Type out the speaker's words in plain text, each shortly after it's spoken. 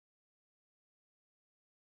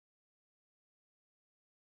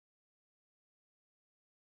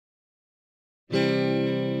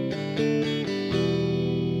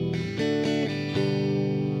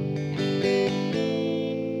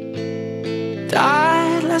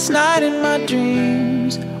Died last night in my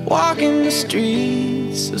dreams, walking the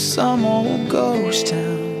streets of some old ghost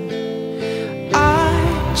town.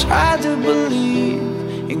 I tried to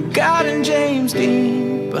believe in God and James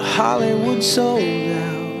Dean, but Hollywood sold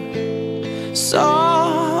out.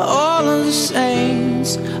 Saw all of the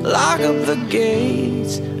saints lock up the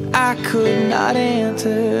gates I could not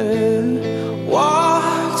enter.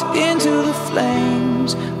 Walked into the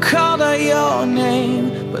flames, called out your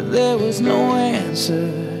name, but there was no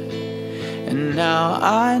answer. And now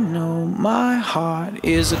I know my heart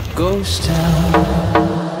is a ghost town.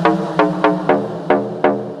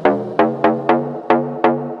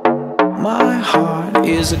 My heart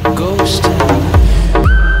is a ghost town.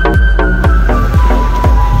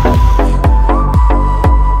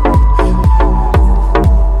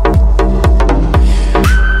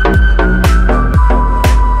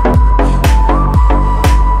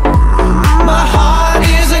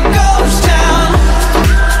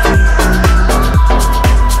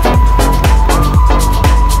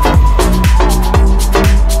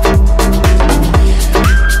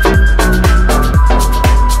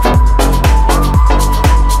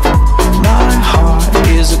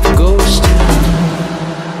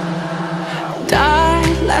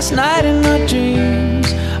 Last night in my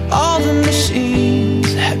dreams, all the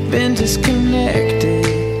machines had been disconnected.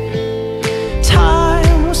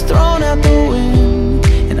 Time was thrown out the wind,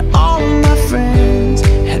 and all of my friends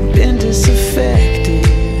had been disaffected.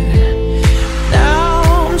 Now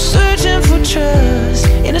I'm searching for trust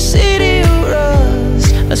in a city of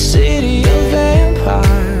rust, a city of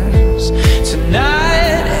vampires.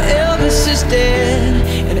 Tonight Elvis is dead,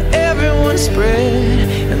 and everyone's spread,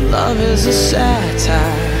 and love is a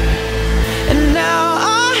satire. And now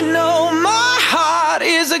I know my heart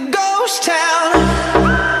is a ghost town.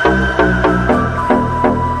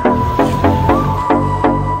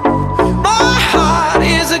 My heart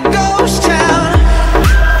is a ghost town.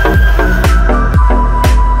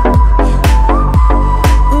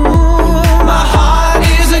 Ooh, my heart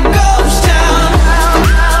is a ghost town.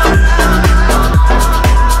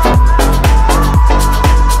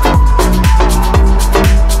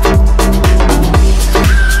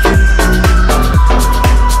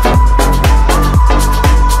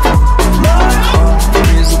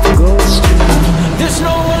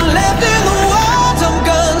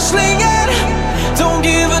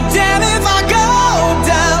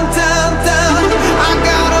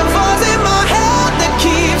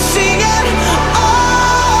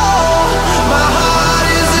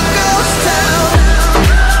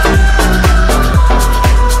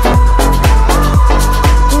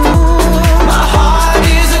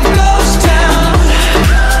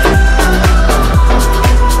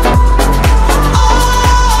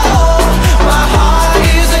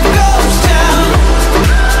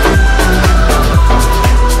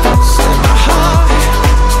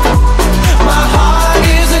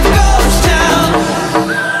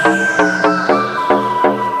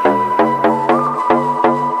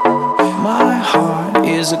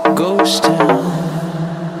 Is a ghost town.